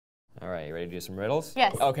right, you ready to do some riddles?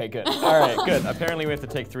 Yes. Okay, good. All right, good. Apparently we have to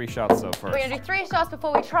take 3 shots though first. We're gonna do 3 shots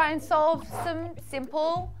before we try and solve some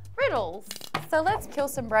simple riddles. So let's kill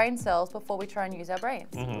some brain cells before we try and use our brains.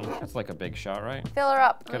 That's like a big shot, right? Fill her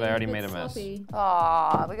up. Good, I already made a mess.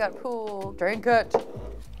 Aw, we got pool. Drink it.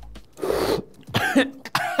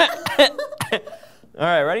 All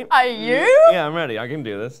right, ready? Are you? Yeah, I'm ready. I can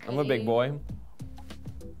do this. I'm a big boy.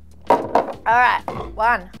 All right,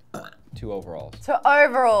 1. 2 overalls. To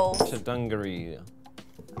overalls. To dungaree.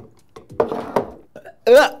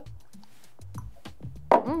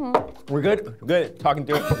 We're good? We're good. Talking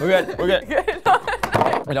through it. We're good. We're good.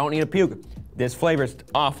 I don't need a puke. This flavor's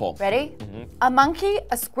awful. Ready? A monkey,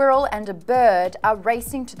 a squirrel, and a bird are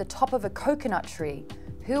racing to the top of a coconut tree.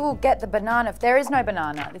 Who will get the banana? If there is no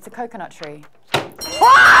banana, it's a coconut tree.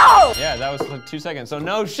 Wow! Yeah, that was like 2 seconds. So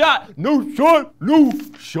no shot. No shot. No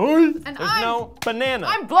shot. And There's no banana.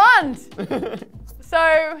 I'm blonde.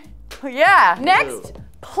 So, yeah. Next,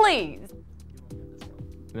 please.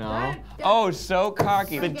 No. Oh, so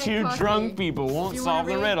cocky. The 2 cocky. drunk people won't You solve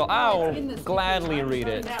the wanna read? riddle. It's I'll in the sticky. gladly read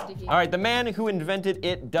it. Sticky. All right, the man who invented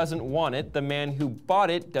it doesn't want it. The man who bought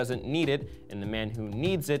it doesn't need it. And the man who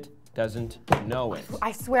needs it doesn't know it.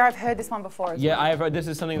 I swear I've heard this one before. Yeah, I've heard this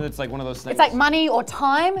is something that's like one of those things. It's like money or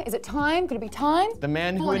time. Is it time? Could it be time? The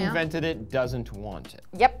man who on now. invented it doesn't want it.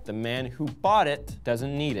 Yep. The man who bought it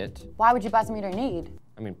doesn't need it. Why would you buy something you don't need?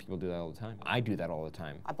 I mean, people do that all the time. I do that all the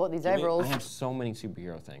time. I bought these I overalls. have so many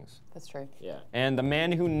superhero things. That's true. Yeah. And the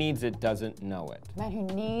man who needs it doesn't know it. The man who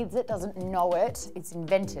needs it doesn't know it. It's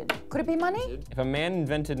invented. Could it be money? If a man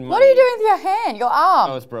invented money. What are you doing with your hand? Your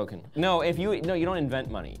arm? Oh, it's broken. No, you don't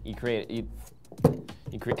invent money. You create it.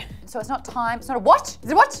 You create. So it's not time. It's not a what?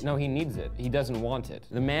 Is it what? No, he needs it. He doesn't want it.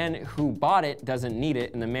 The man who bought it doesn't need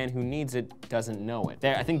it, and the man who needs it doesn't know it.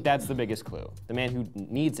 There, I think that's the biggest clue. The man who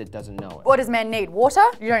needs it doesn't know it. What does man need? Water?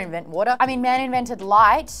 You don't invent water. I mean, man invented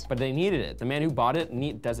light. But they needed it. The man who bought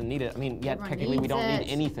it doesn't need it. I mean, yeah, Everyone technically we needs don't need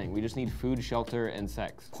it. anything. We just need food, shelter, and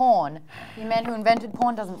sex. Porn. The man who invented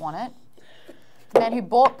porn doesn't want it. The man who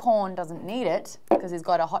bought porn doesn't need it because he's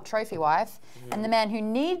got a hot trophy wife. And the man who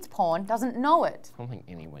needs porn doesn't know it. I don't think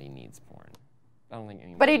anybody needs porn. I don't think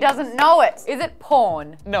anybody. But he doesn't know it. Is it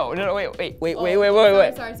porn? No, wait.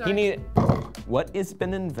 Sorry. He need. What has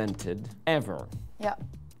been invented ever? Yeah. I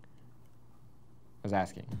was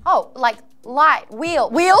asking. Oh, like light,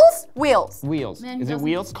 wheels? Wheels. Man, Is it doesn't-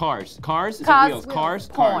 wheels? Cars. Cars? Is Cars, it wheels? wheels. Cars?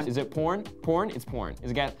 Porn. Cars. Is it porn? Porn? It's porn.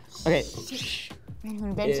 Is it gas? Okay. Man who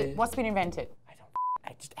invented, what's been invented?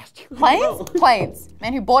 I just asked you. Planes? Planes.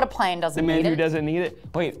 Man who bought a plane The doesn't man need who it. doesn't need it.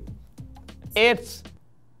 Wait. It's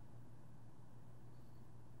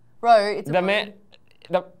Road. It's a the road. man.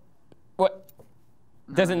 The what?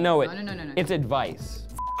 Doesn't know it. No. It's advice.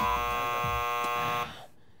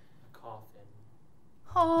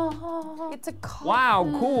 Oh, it's a coffin.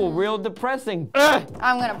 Wow, cool, real depressing.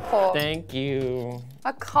 I'm gonna pour Thank you.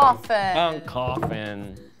 a coffin.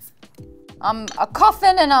 Coffin. I'm a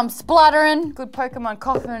coffin and I'm spluttering. Good Pokemon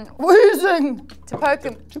coffin. Wheezing. To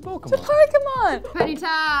Pokemon. Two Pokemon. To Pokemon.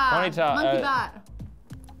 Ponyta. Ponyta, Monkey bat.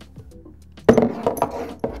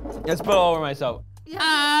 Let's put it all over myself. Yeah.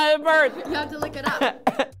 Ah, it burnt. You have to look it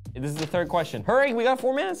up. This is the 3rd question. Hurry, we got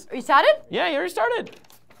 4 minutes. Are you started? Yeah, you already started.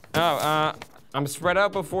 Oh, I'm spread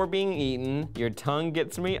out before being eaten. Your tongue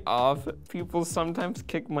gets me off. People sometimes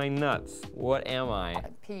kick my nuts. What am I?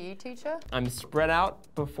 PE teacher. I'm spread out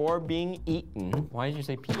before being eaten. Why did you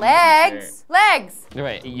say PE? Legs. Legs.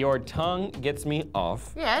 Right, your tongue gets me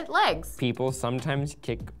off. Yeah, legs. People sometimes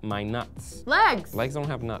kick my nuts. Legs. Legs don't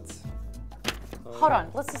have nuts. Hold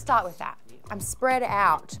on. Let's just start with that. I'm spread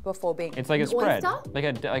out before being. It's like a spread, oyster? like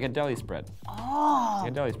a deli spread. Oh.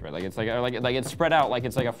 Like a deli spread, like it's like it's spread out, like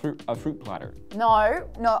it's like a fruit platter. No,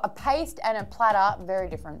 a paste and a platter, very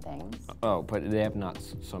different things. Oh, but they have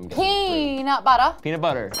nuts, so I'm guessing Peanut butter. fruit. Peanut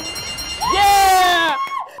butter. Yeah!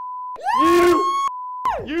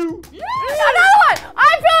 You. Another one.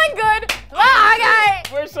 I'm feeling good. Oh,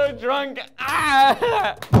 okay. We're so drunk. Ah!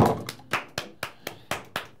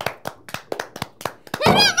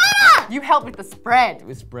 Peanut butter. You helped with the spread. It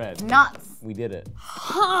was spread. Nuts. We did it.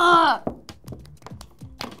 Huh.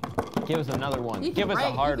 Give us another one. You Give can us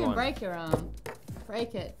a hard you can one. break your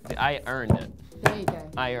Break it. I earned it. There you go.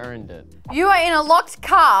 I earned it. You are in a locked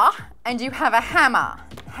car and you have a hammer.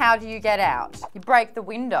 How do you get out? You break the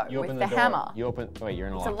window You with open the door. hammer. You open. Wait, you're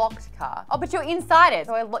in a It's a lock. locked car. Oh, but you're inside it.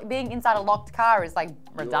 So being inside a locked car is like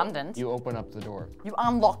redundant. You open up the door, You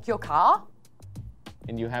unlock your car.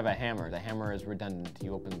 and you have a hammer. The hammer is redundant.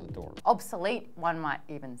 You open the door. Obsolete, one might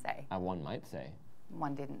even say. One might say.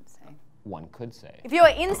 One didn't say. One could say. If you are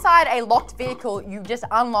inside a locked vehicle, you just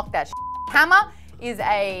unlock that hammer is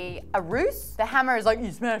a ruse. The hammer is like,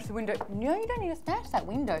 you smash the window. No, you don't need to smash that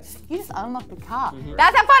window. You just unlock the car.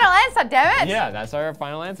 That's our final answer, damn it. Yeah, that's our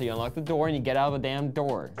final answer. You unlock the door and you get out of the damn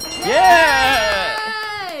door. Yeah!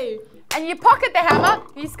 Hey! And you pocket the hammer.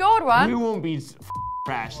 You scored one. We won't be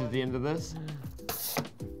crashed at the end of this.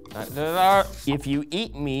 If you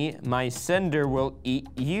eat me, my sender will eat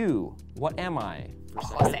you. What am I?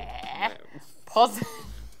 Pussy.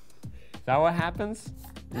 Is that what happens?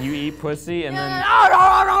 You eat pussy and then...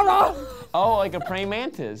 Oh, like a praying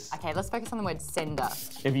mantis. Okay, let's focus on the word sender.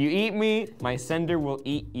 If you eat me, my sender will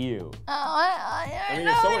eat you. Oh, I don't mean,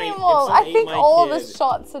 know if someone ate- if anymore. someone I ate think my all the kid-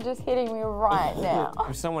 shots are just hitting me right now.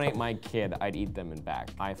 If someone ate my kid, I'd eat them in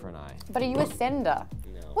back. Eye for an eye. But are you a sender?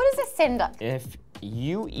 No. What is a sender? If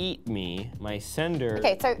you eat me, my sender...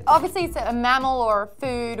 Okay, so obviously it's a mammal or a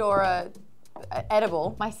food or a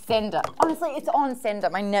edible. My sender. Honestly, it's on sender.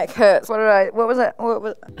 My neck hurts. What was it?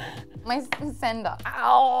 My sender.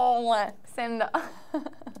 Ow, sender.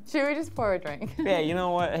 Should we just pour a drink? Yeah, you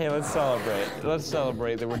know what? Hey, let's celebrate. Let's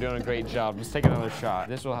celebrate that we're doing a great job. Let's take another shot.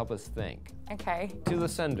 This will help us think. Okay. To the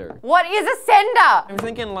sender. What is a sender? I'm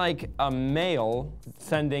thinking like a male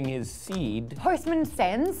sending his seed. Postman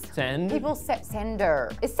sends? Send? People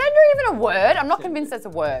sender. Is sender even a word? I'm not convinced that's a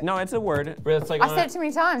word. No, it's a word. It's like I said it too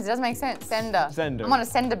many times. It doesn't make sense. Sender. Sender. I'm on a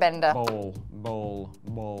sender bender. Bowl.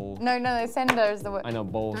 No, sender is the word. I know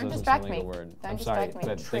bowls Don't doesn't distract sound like me. a word. Don't I'm sorry. distract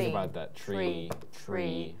me. But Tree. think about that. Tree.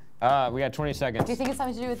 Tree. We got 20 seconds. Do you think it's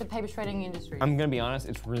something to do with the paper shredding industry? I'm gonna be honest,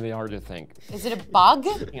 it's really hard to think. Is it a bug?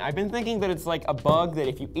 I've been thinking that it's like a bug that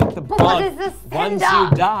if you eat the bug, what is the once sender? you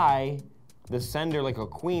die, the sender, like a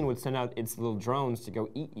queen, would send out its little drones to go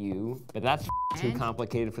eat you. But that's too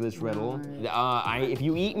complicated for this riddle. If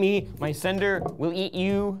you eat me, my sender will eat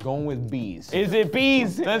you. Going with bees. Is it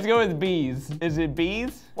bees? Let's go with bees. Is it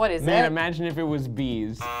bees? What is Man, it? imagine if it was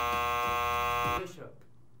bees.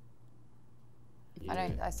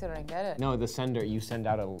 I still don't get it. No, the sender, you send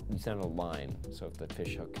out a line. So if the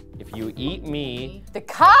fish hook. If you eat me, The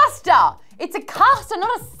caster! It's a caster,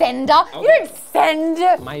 not a sender. You don't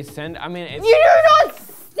send. my send, I mean, it's, You do not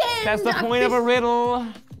send. that's the point of a riddle.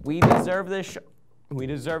 We deserve this shot. We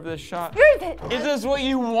deserve this shot. You don't Is this what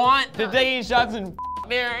you want? To take shots and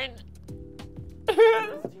Darren?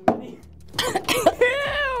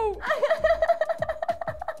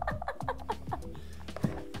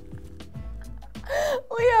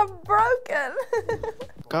 We are broken.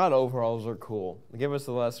 God, overalls are cool. Give us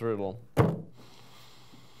the last riddle.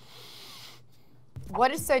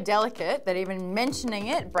 What is so delicate that even mentioning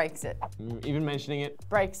it breaks it? Even mentioning it,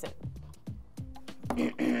 Breaks it.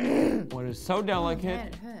 what is so delicate,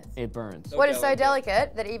 it hurts. it burns. What is so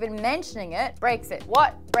delicate that even mentioning it breaks it?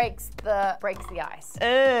 What breaks the ice?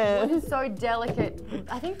 What is so delicate?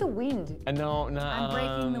 I think the wind. No, I'm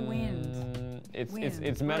breaking the wind. It's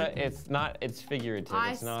Wind. meta. It's not. It's figurative.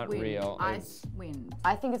 It's not wind. real. Ice, wind.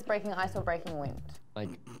 I think it's breaking ice or breaking wind. Like,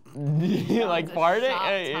 like a farting.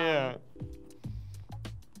 sharp Yeah.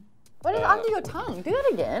 What is under your tongue? Do that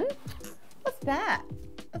again. What's that?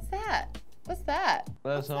 What's that? What's that?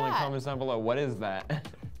 Let us know in the that? comments down below. What is that?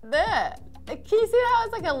 There. Can you see how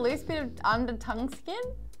it's like a loose bit of under tongue skin?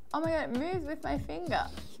 Oh my god, it moves with my finger.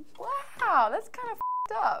 Wow, that's kind of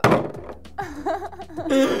up.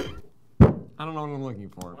 I don't know what I'm looking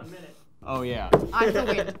for. 1 minute. Oh yeah. I saw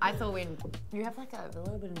wind. I saw wind. You have like a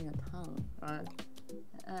little bit in your tongue. Right? Is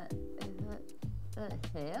it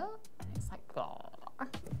here? And it's like,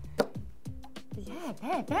 yeah,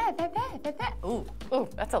 there. Ooh,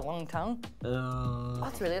 that's a long tongue.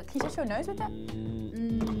 That's really. Can you touch your nose with that?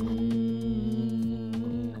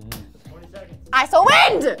 20 seconds. I saw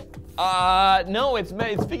wind. No, it's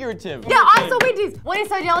figurative. Yeah, I saw wind is. What is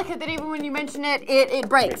so delicate that even when you mention it, it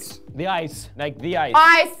breaks? The ice, like the ice.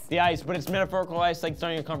 Ice. The ice, but it's metaphorical ice, like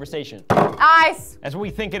starting a conversation. Ice. That's what we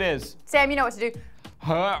think it is. Sam, you know what to do.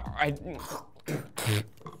 I,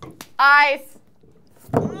 Ice.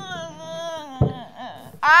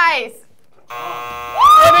 Ice.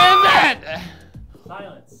 what is it?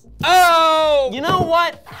 Silence. Oh! You know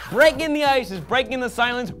what? Breaking the ice is breaking the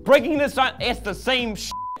silence. Breaking the silence. It's the same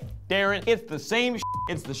Darren. It's the same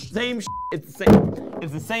It's the same It's the same.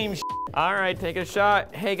 It's the same All right, take a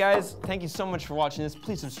shot. Hey guys, thank you so much for watching this.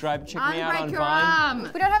 Please subscribe. Check me out Unbreak on your Vine. arm.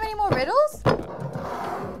 We don't have any more riddles?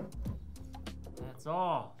 That's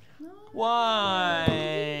all.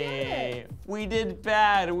 Why? We did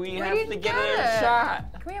bad. We have to didn't get get another it.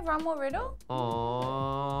 shot. Can we have one more riddle? Aww.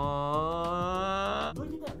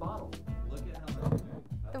 Look at that bottle. Look at how much.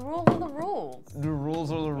 The rules are the rules. The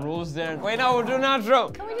rules are the rules, Darren. Wait, no, we'll do an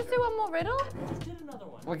outro. Can we just do one more riddle? Just did another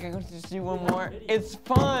one. We can just do one more. It's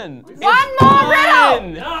fun. One more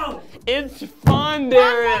riddle. No! It's fun,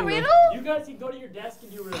 Darren. One more riddle? You guys can go to your desk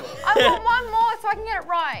and do riddles. I want one more so I can get it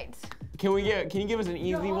right. Can you give us an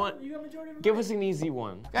easy one? You have majority of Give us an easy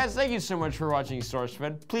one. Guys, thank you so much for watching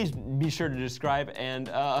SourceFed. Please be sure to subscribe and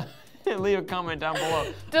leave a comment down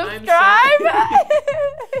below. Subscribe?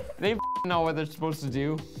 They know what they're supposed to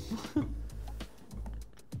do.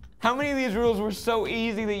 How many of these rules were so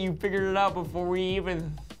easy that you figured it out before we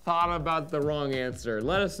even thought about the wrong answer?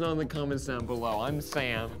 Let us know in the comments down below. I'm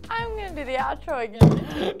Sam. I'm gonna do the outro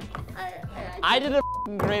again. I did a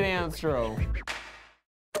great outro.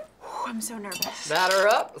 I'm so nervous. Batter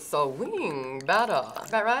up, so wing, batter.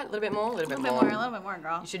 About right? A little bit more, a little bit more. A little bit more,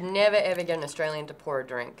 girl. You should never ever get an Australian to pour a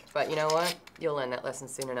drink. But you know what? You'll learn that lesson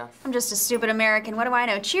soon enough. I'm just a stupid American. What do I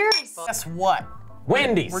know? Cheers! Guess what?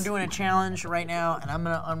 Wendy's. We're doing a challenge right now, and I'm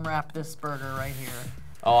gonna unwrap this burger right here.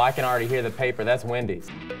 Oh, I can already hear the paper. That's Wendy's.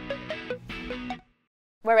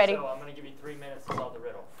 We're ready. So I'm gonna give you 3 minutes to solve the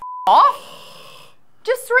riddle. Off?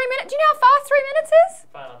 Just 3 minutes? Do you know how fast 3 minutes is?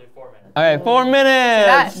 Fine, I'll do 4 minutes. Okay, 4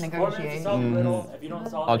 minutes. That's 4 minutes to solve the riddle. If you don't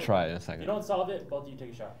solve it, I'll try it in a If second. you don't solve it, both of you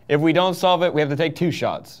take a shot. If we don't solve it, we have to take 2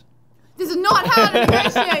 shots. This is not how to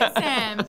negotiate, Sam.